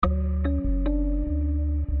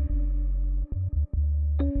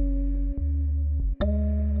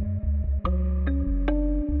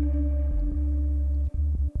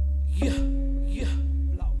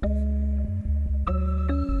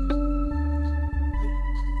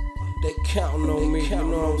counting on me, you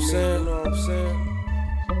know what I'm saying?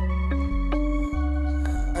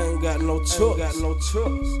 I ain't got no choice.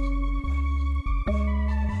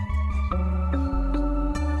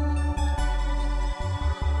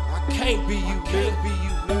 I can't be you, nigga.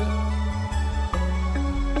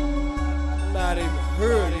 Not even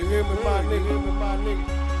heard, you hear me, my nigga?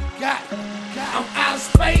 Got it. I'm out of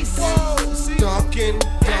space. Dunking.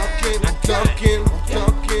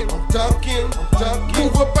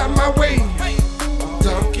 Move up out my way.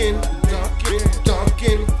 Dunking.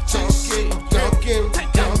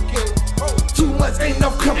 2 months ain't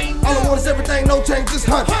enough coming. All I want is everything, no change, just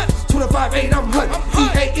hunt. 25-8, I'm hunting.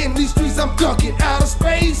 EA in these streets, I'm dunking. Out of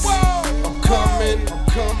space. I'm coming.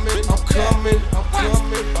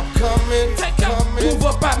 Move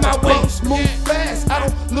up out my way. Move fast, I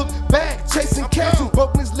don't look back. Chasing cats who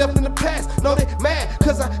brokenness left in the past. No, they mad,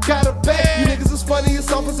 cause I got a bag. You niggas is funny,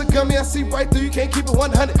 it's off as a gummy. I see right through you, can't keep it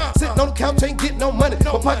 100. Sitting on the couch, ain't getting no money.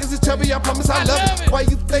 My pockets is chubby, I promise I love it. Why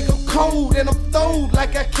you think I'm cold and I'm throwed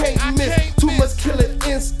like I can't miss? Too much killer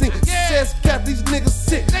instinct. Says got these niggas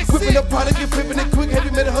sick. Whipping up product, get flipping it quick.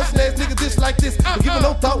 Heavy metal hustling ass nigga this like this. Don't give me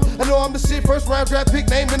no thought, I know I'm the shit. First round draft pick,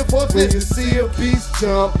 name in the fourth list. When you see a beast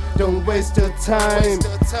jump, don't waste your time.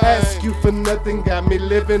 Ask you for nothing, got me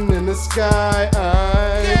living in the sky.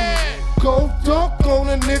 Go dunk on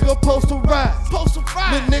a nigga, posterize.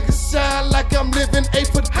 Little nigga shine like I'm living 8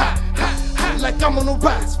 foot high. Like I'm on a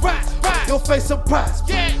rise. Your face surprised.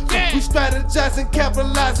 We strategizing,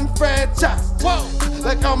 capitalizing, franchise.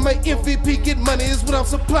 Like I'm an MVP, get money is what I'm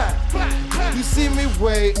supplying. You see me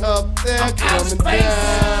way up there, coming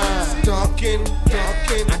down. Dunking.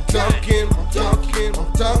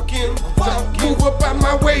 Move up out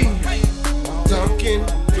my way. Dunking.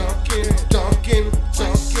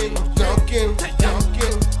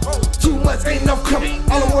 2 months ain't enough coming.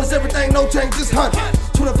 All I want is everything, no change, just hunt.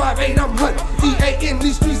 25-8, I'm hunting. EA in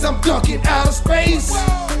these streets, I'm dunking. Out of space.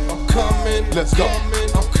 I'm coming. Let's go.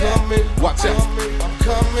 I'm coming. Watch out. I'm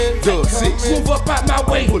coming. Dubb Sixx. Move up out my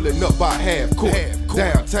way. Pulling up by half court.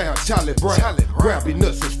 Downtown Charlie Brown. Grab your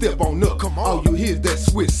nuts and step on up. All you hear is that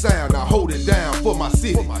switch sound. I hold it down for my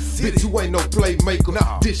city. Bitch, you ain't no playmaker.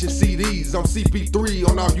 Dishing CDs on CP3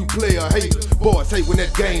 on all you player haters. Boys hate when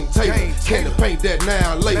that game tape. Can't paint that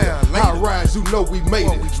now and later. High rise, you know we made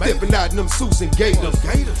it. Stepping out in them suits and gators.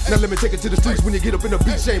 Now let me take it to the streets. When you get up in the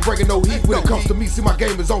beach, ain't bringing no heat. When it comes to me, see my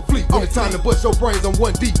game is on fleek. When it's time to bust your brains on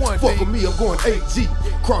 1D. Fuck with me, I'm going 8G.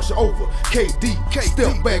 Cross you over, KD.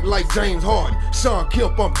 Step back like James Harden. Sean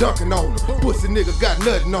Kemp, I'm dunking on him. Pussy niggas got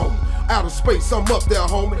nothing on him. Out of space, I'm up there,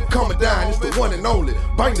 homie. Coming down, it's the one and only.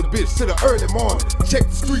 Bang the bitch to the early morning. Check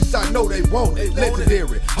the streets, I know they want it.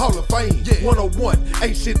 Legendary, Hall of Fame, 101.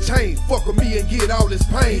 Ain't shit changed. Fuck with me and get all this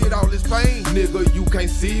pain. Nigga, you can't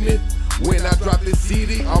see me. When I drop this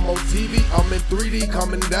CD, I'm on TV, I'm in 3D,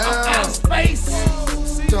 coming down. I'm out of space.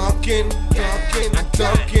 Dunking.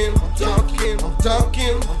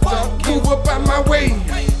 Move up out my way.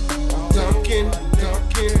 Dunking.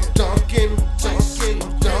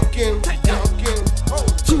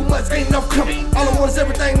 2 months ain't enough coming. All I want is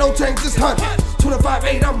everything, no change, just hunt.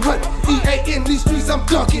 25-8, I'm hunting. EA in these streets, I'm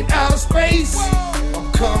dunking. Out of space.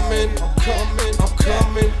 I'm coming.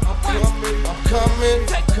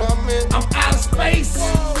 I'm out of space.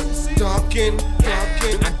 Dunking.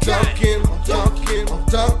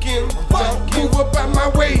 Move up out my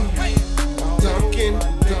way. Dunking.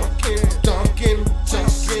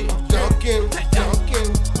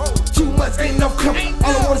 2 months ain't enough coming.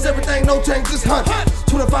 All I want is everything, no change, just hunt.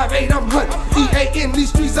 25-8, I'm hunting. EA in these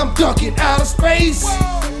streets, I'm dunking. Out of space.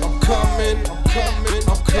 I'm coming.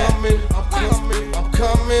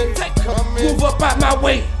 Move up out my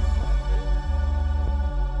way.